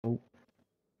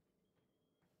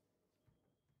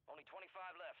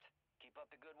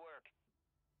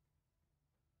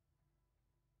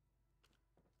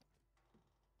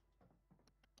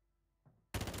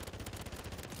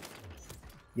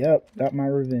Yep, got my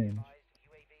revenge.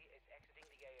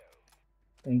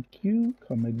 Thank you.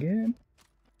 Come again.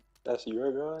 That's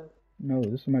your gun? No,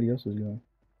 this is somebody else's gun.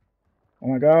 Oh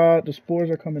my god, the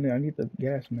spores are coming in. I need the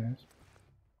gas mask.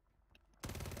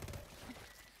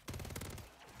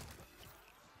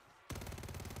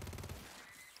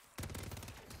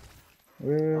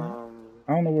 Where? I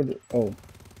don't know where the. Oh.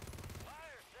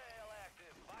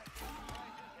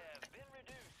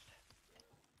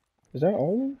 Is that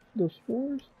all of the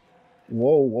spores?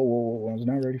 Whoa, whoa, whoa, whoa. I was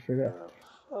not ready for that.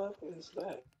 What the fuck is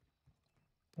that?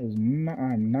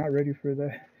 I'm not ready for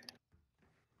that.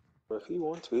 But if he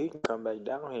wants to, he can come back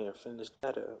down here and finish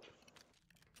that up.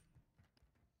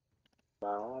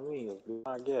 By all means, be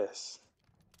my guess.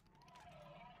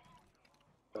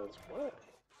 Cause what?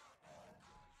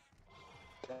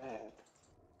 Dad.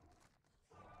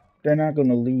 They're not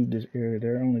gonna leave this area.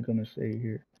 They're only gonna stay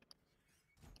here.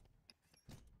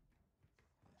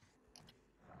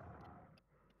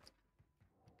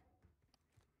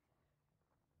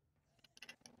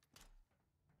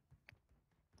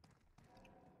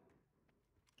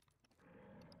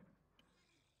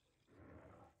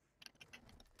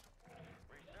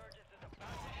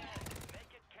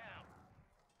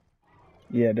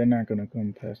 Yeah, they're not gonna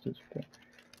come past this point.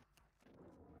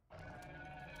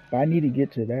 But I need to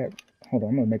get to that. Hold on,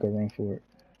 I'm gonna make a run for it.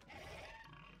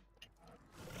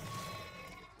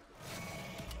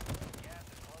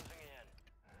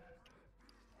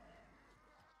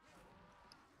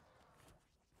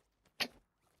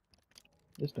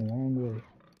 It's the wrong way.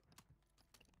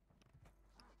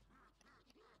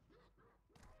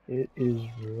 It is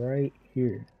right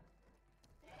here.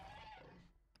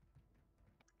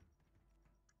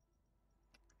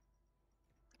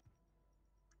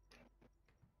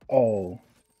 Oh.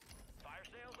 Fire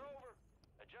sales over.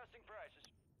 Adjusting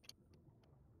prices.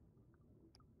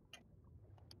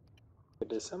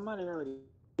 Did somebody already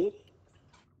get it?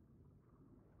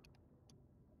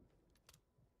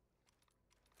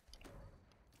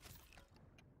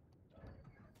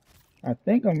 I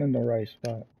think I'm in the right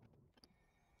spot.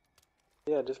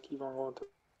 Yeah, just keep on going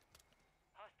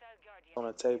on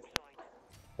the table.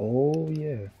 Oh,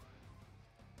 yeah.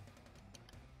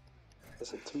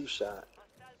 It's a 2-shot.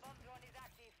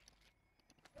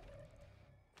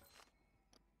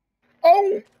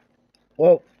 Oh!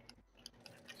 Well,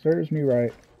 serves me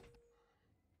right.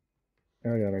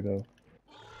 I gotta go.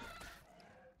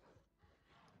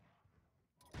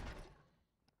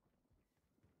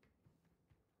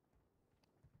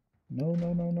 No,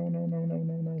 no, no, no, no, no, no,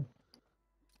 no, no.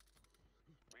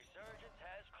 Resurgence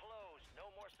has closed. No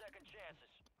more second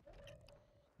chances.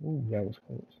 Ooh, that was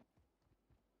close.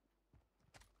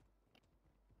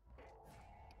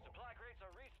 Supply crates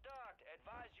are restocked.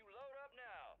 Advise you load up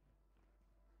now.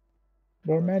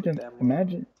 But Put that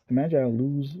mug. imagine I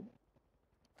lose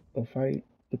a fight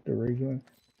with the RAYGUN.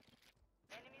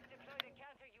 Enemies deployed a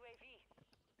counter UAV.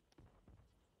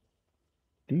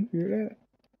 Do you hear that?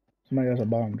 Somebody has a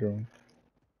bomb drone.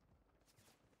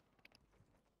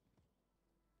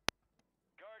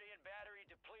 Guardian battery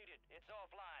depleted. It's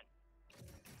offline.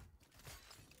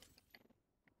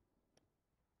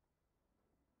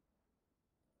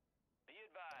 Be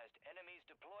advised, enemies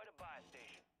deployed a buy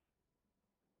station.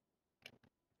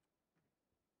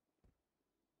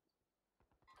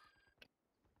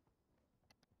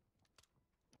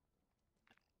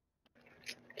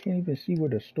 Can't even see where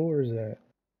the store is at.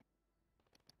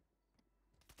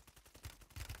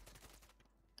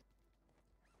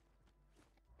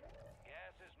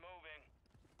 Gas is moving.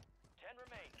 10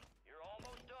 remain. You're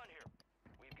almost done here.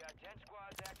 We've got 10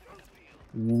 squads active in the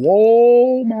field.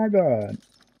 Whoa, my God.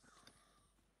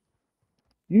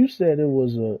 You said it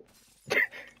was a...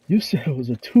 You said it was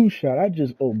a 2-shot. I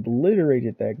just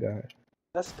obliterated that guy.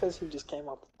 That's because he just came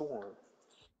out the storm.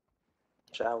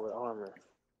 Shot with armor.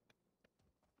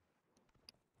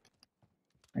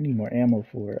 I need more ammo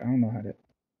for it. I don't know how to...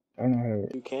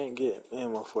 You can't get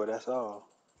ammo for it, that's all.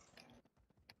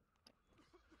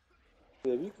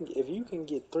 If you can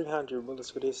get 300 bullets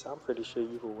for this, I'm pretty sure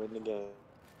you will win the game.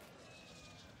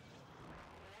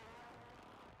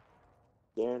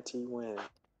 Guarantee win.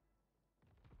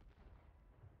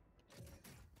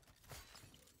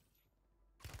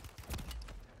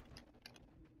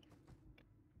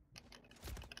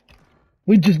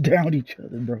 We just downed each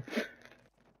other, bro.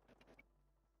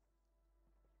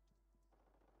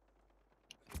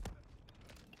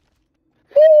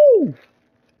 Woo!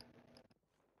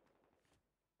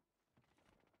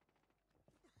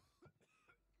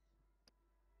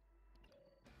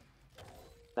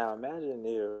 Now imagine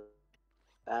if...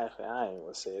 Actually, I ain't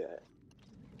gonna say that.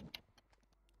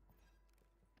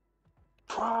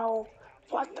 Bro,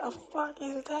 What the fuck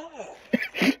is that?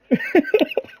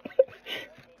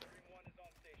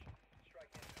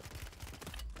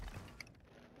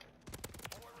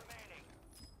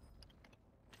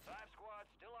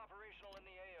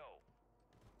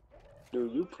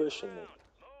 Dude, you pushing it.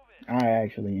 I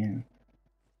actually am.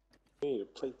 You need to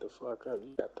plate the fuck up.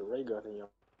 You got the ray gun in your.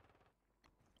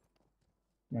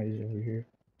 Somebody's over here.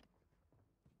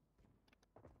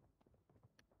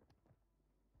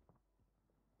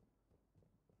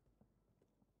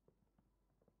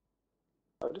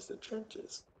 Oh, this is the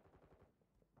trenches.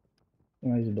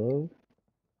 Somebody's above.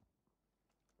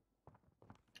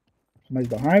 Somebody's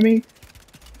behind me.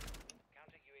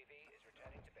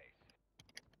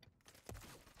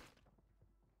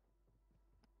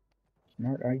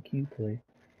 Smart IQ play.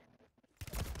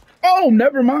 Oh,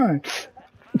 never mind.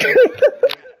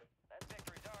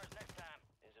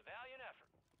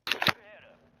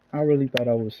 I really thought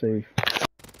I was safe.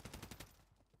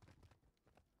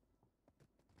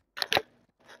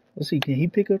 Let's see, can he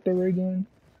pick up the ray gun?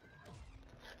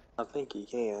 I think he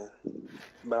can,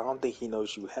 but I don't think he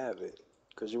knows you have it,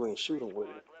 because you ain't shooting with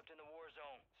it.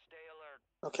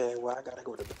 Okay, well, I gotta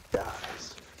go to the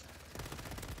guys.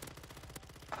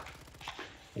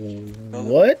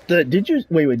 What the? Did you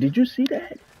wait? Did you see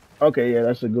that? Okay, yeah,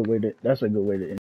 that's a good way to.